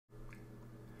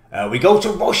We go to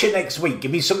Russia next week.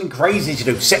 Give me something crazy to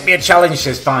do. Set me a challenge,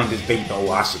 says Findersbeepers. Oh,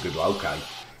 that's a good one. Okay.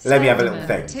 Let me have a little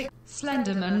think.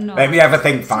 Let me have a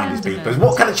think, Findersbeepers.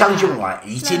 What kind of challenge you want? Like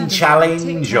eating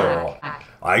challenge or...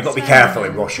 Oh, you've got to be careful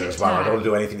in Russia as well. I don't want to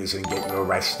do anything that's going to get you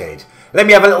arrested. Let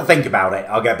me have a little think about it.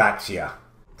 I'll get back to you.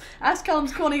 I asked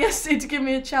Callum's corner yesterday to give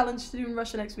me a challenge to do in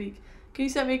Russia next week. Can you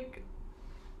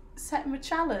set him a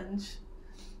challenge?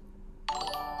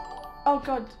 Oh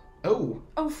God. Oh.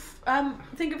 Oh.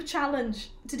 Think of a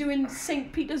challenge to do in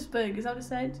St. Petersburg. Is that what it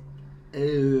said?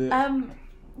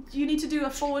 You need to do a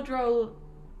forward roll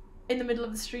in the middle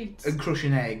of the street and crush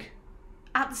an egg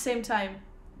at the same time.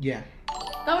 Yeah.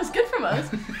 That was good from us.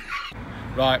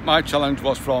 Right, my challenge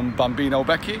was from Bambino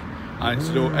Becky. I need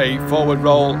to do a forward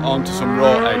roll onto some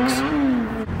raw eggs.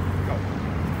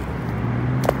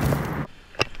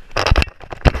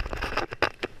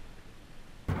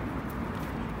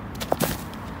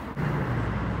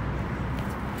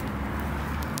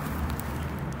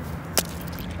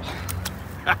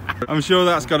 I'm sure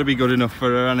that's got to be good enough for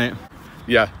her, hasn't it?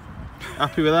 Yeah.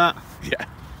 Happy with that? Yeah.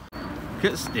 Look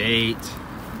at state.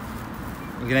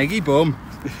 Look at an eggy bum.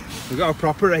 We've got a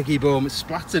proper eggy bum. It's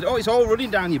splattered. Oh, it's all running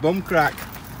down your bum crack.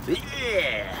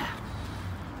 Yeah.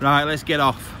 Right, let's get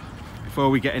off before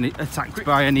we get attacked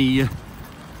by any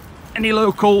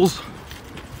locals.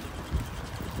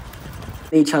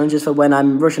 Any challenges for when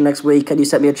I'm Russia next week? Can you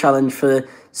set me a challenge for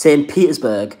St.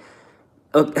 Petersburg?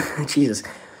 Oh, Jesus.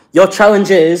 Your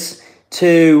challenge is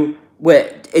to...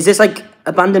 Wait, is this like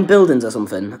abandoned buildings or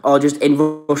something? Or just in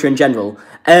Russia in general?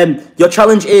 Your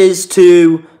challenge is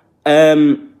to...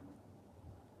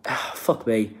 fuck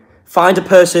me. Find a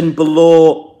person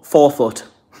below 4 foot.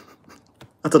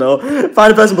 I don't know.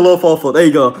 Find a person below 4 foot. There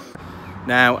you go.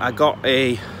 Now, I got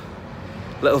a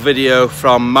little video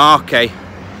from Markie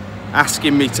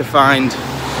asking me to find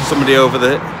somebody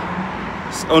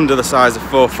under the size of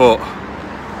 4 foot.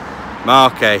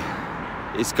 Markie,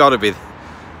 it's got to be...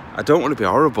 I don't want to be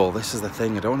horrible. This is the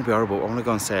thing. I don't want to be horrible. I want to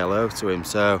go and say hello to him.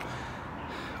 So,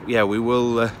 yeah, we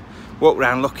will walk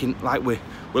around looking like we're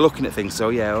looking at things. So,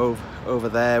 yeah, over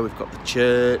there we've got the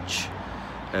church.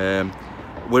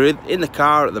 We're in the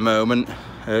car at the moment,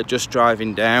 just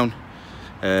driving down.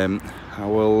 I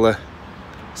will...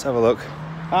 let's have a look.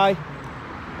 Hi.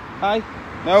 Hi.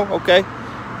 No? Okay.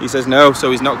 He says no,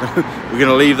 so he's not going to... We're going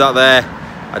to leave that there.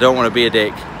 I don't want to be a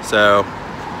dick. So,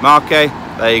 Markie,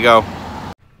 there you go.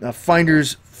 Now,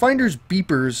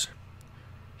 Findersbeepers,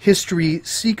 history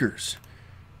seekers.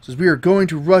 Says we are going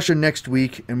to Russia next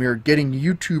week, and we are getting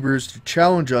YouTubers to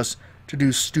challenge us to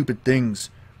do stupid things.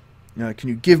 Now, can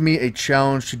you give me a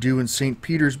challenge to do in St.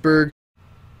 Petersburg?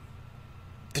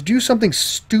 To do something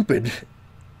stupid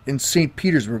in St.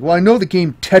 Petersburg. Well, I know the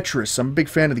game Tetris. I'm a big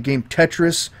fan of the game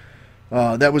Tetris.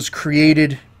 That was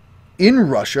created in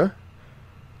Russia.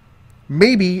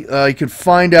 Maybe you could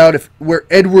find out where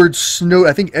Edward Snowden.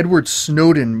 I think Edward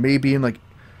Snowden may be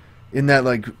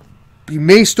he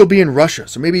may still be in Russia.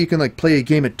 So maybe you can play a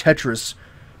game of Tetris,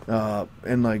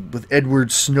 and with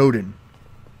Edward Snowden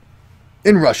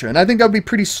in Russia. And I think that would be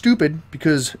pretty stupid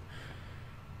because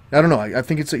I don't know. I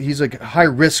think he's high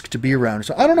risk to be around.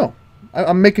 So I don't know.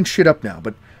 I'm making shit up now.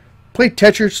 But play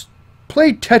Tetris.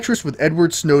 Play Tetris with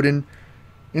Edward Snowden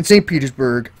in St.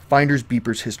 Petersburg.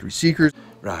 Findersbeepers, history seekers.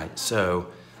 Right, so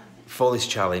for this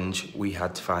challenge, we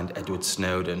had to find Edward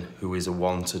Snowden, who is a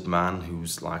wanted man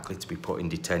who's likely to be put in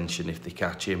detention if they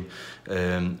catch him,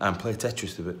 and play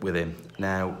Tetris with him.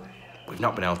 Now, we've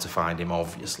not been able to find him,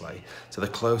 obviously, so the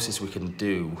closest we can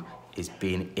do is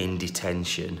being in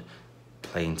detention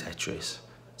playing Tetris.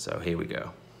 So here we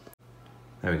go.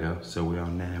 There we go, so we are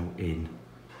now in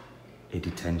a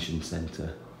detention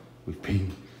centre. We've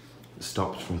been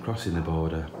stopped from crossing the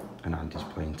border, and Andy's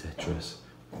playing Tetris.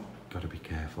 Got to be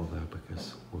careful though,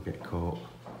 because we'll get caught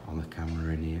on the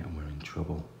camera in here and we're in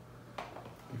trouble.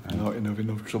 Not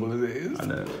enough trouble as it is. I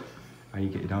know. How are you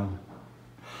getting on?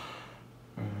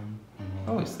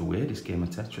 Oh, it's the weirdest game of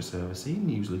Tetris I've ever seen.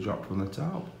 Usually dropped from the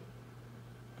top.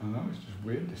 I know, it's just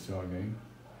weird this sort of game.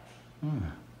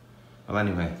 Well,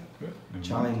 anyway,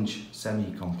 challenge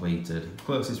semi-completed.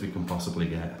 Closest we can possibly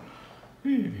get.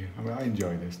 Really? I mean, I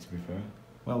enjoy this, to be fair.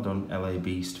 Well done, LA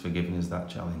Beast, for giving us that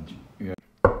challenge. Yeah.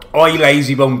 Oi,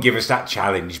 lazy bum, give us that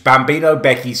challenge. Bambino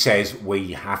Becky says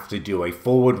we have to do a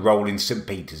forward roll in St.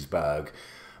 Petersburg.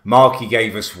 Markie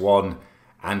gave us one,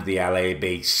 and the LA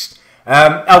Beast.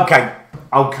 Okay.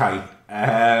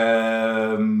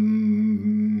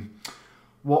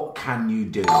 What can you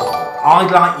do?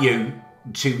 I'd like you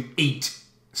to eat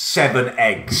 7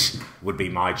 eggs, would be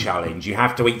my challenge. You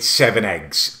have to eat 7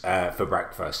 eggs for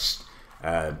breakfast.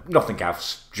 Nothing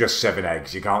else, just 7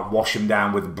 eggs. You can't wash them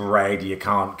down with bread. You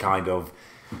can't kind of,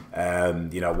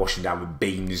 wash them down with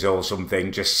beans or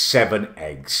something. Just 7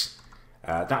 eggs.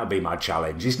 That would be my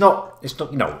challenge. It's not,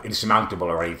 insurmountable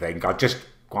or anything. I just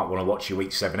quite want to watch you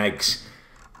eat 7 eggs,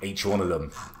 each one of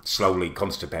them, slowly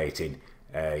constipating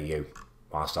you,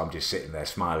 whilst I'm just sitting there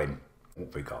smiling. What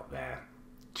have we got there?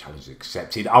 Challenge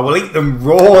accepted. I will eat them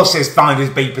raw, says Finders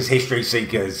Beepers History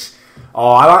Seekers.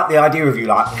 Oh, I like the idea of you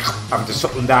having to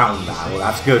suck them down now. Well,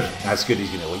 that's good. That's good. He's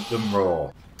going to eat them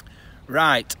raw.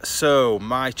 Right, so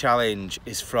my challenge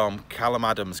is from Callum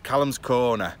Adams, Callum's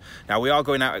Corner. Now we are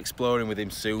going out exploring with him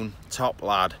soon, top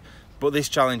lad. But this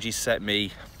challenge he's set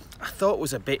me, I thought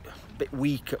was a bit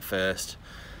weak at first.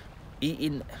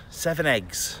 Eating 7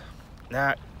 eggs.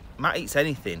 Now, Matt eats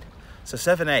anything, so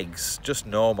 7 eggs, just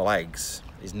normal eggs,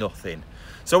 is nothing.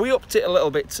 So we upped it a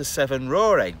little bit to 7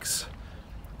 raw eggs.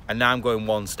 And now I'm going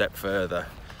one step further.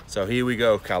 So here we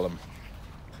go, Callum.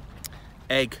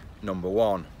 Egg number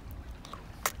 1.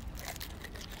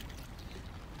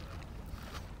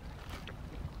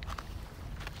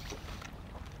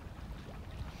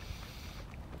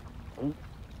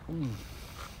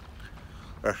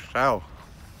 The shell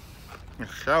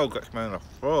gets me in the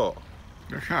throat.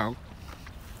 The shell?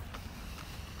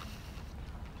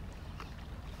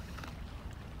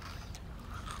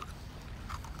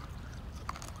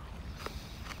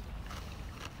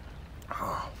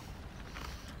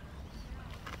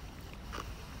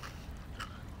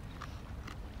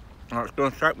 Now it's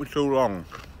going to take me too long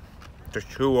to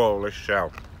chew all this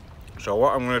shell. So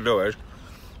what I'm going to do is,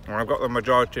 when I've got the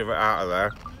majority of it out of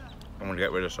there, I'm going to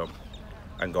get rid of some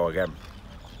and go again.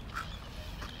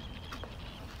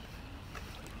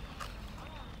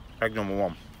 Egg number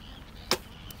 1.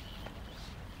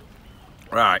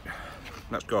 Right,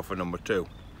 let's go for number 2.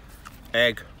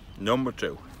 Egg number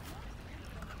 2.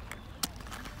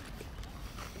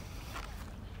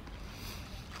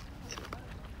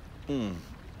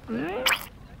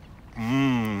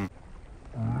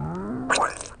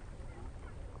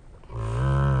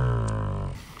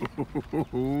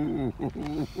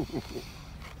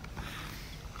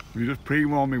 You just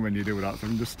pre-warn me when you do that, so I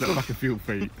can just step back a few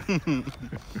feet.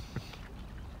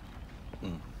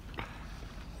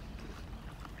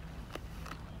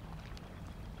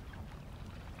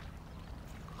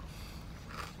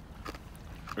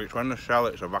 It's when the shell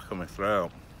hits the back of my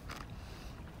throat.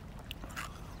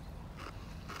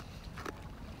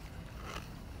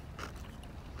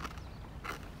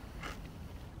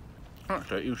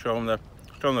 That's it, you show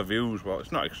them the views, but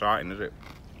it's not exciting, is it?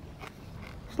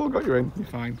 Still got you in, you're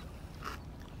fine.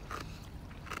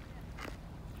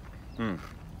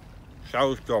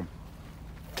 Shell's gone.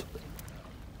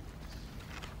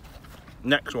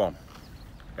 Next one,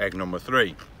 egg number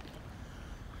 3.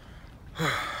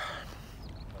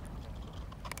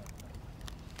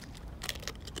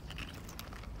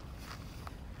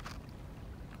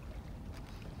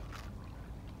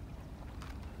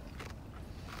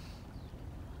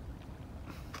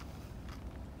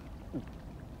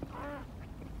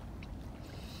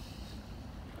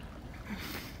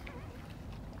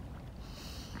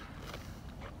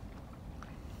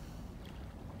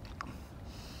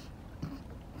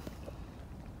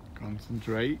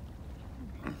 Concentrate.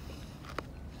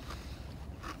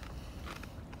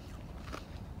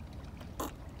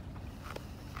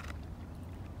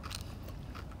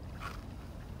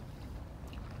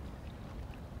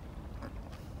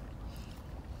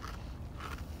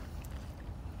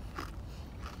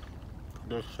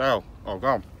 Just shell. Oh,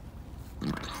 gone.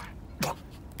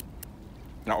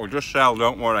 That was just shell,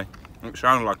 don't worry. It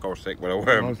sounded like I was sick with a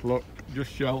worm. Nice look,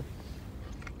 just shell.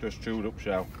 Just chewed up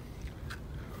shell.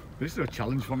 This is a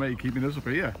challenge for me, keeping us up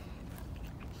here.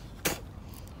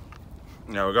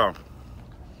 There we go.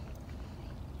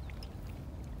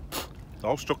 It's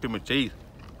all stuck in my teeth.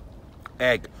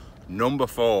 Egg number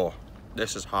 4.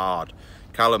 This is hard.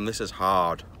 Callum, this is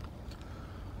hard.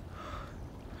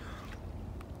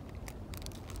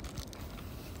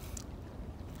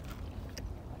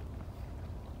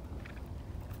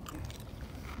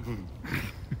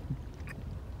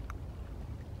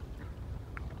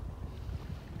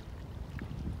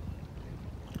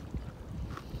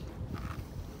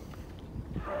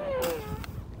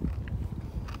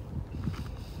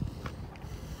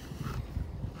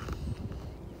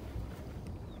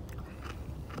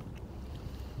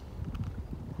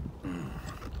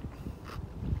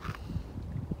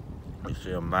 Let's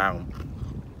see them now.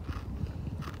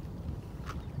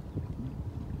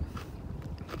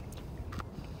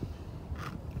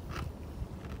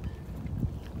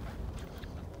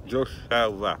 Just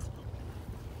shell left.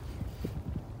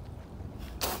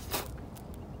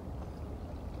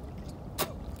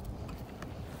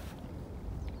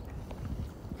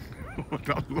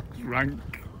 That looks rank.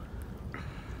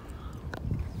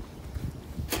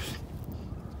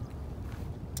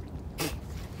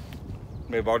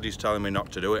 My body's telling me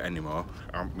not to do it anymore.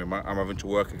 I'm having to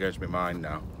work against my mind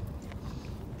now.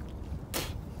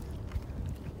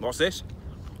 What's this?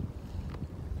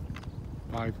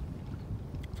 5.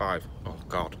 5. Oh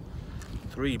God.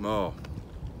 3 more.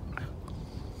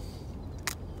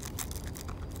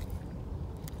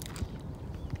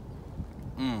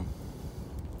 Mmm.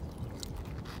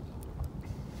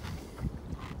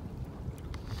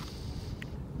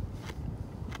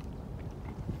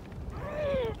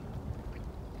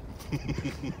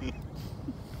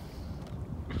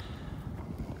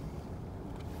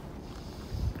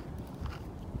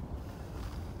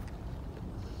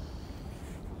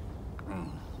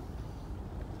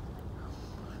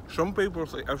 Some people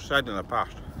have said in the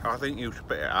past, I think you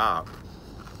spit it out.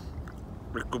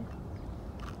 Because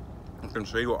you can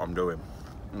see what I'm doing.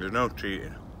 And there's no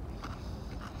cheating.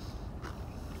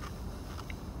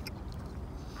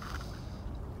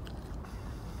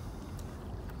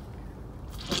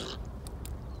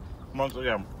 Once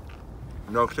again,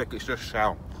 no tickets, just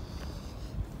sell.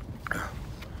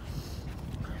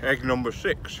 Egg number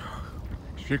 6.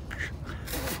 6.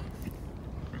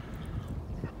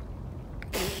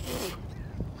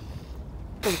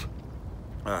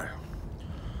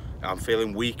 I'm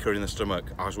feeling weaker in the stomach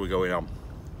as we're going on.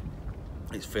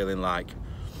 It's feeling like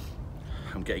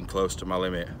I'm getting close to my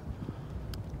limit.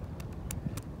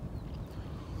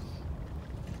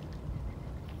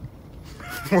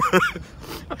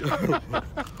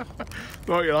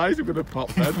 Thought your eyes were going to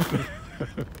pop then.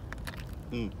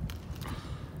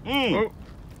 Oh,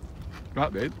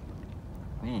 that did.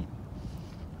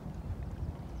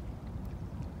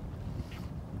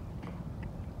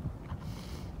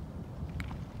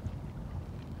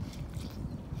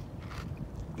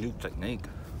 New technique.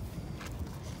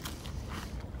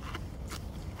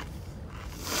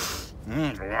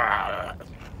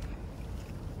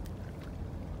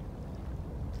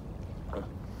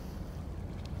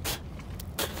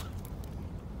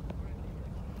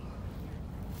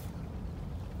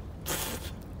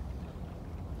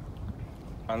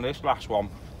 And this last one.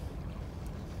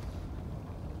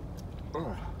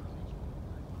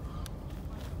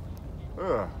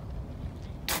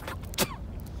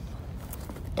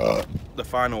 The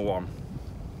final one,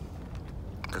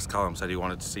 because Callum said he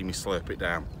wanted to see me slurp it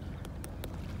down.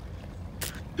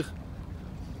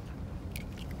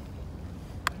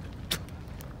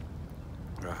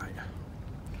 Right.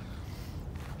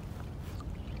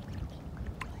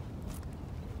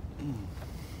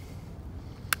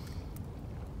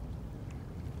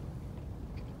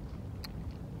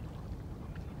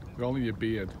 Only your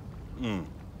beard.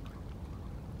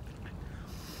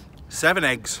 7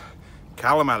 eggs,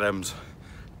 Callum Adams,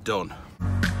 done.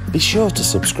 Be sure to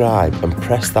subscribe and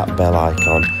press that bell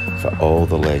icon for all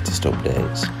the latest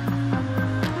updates.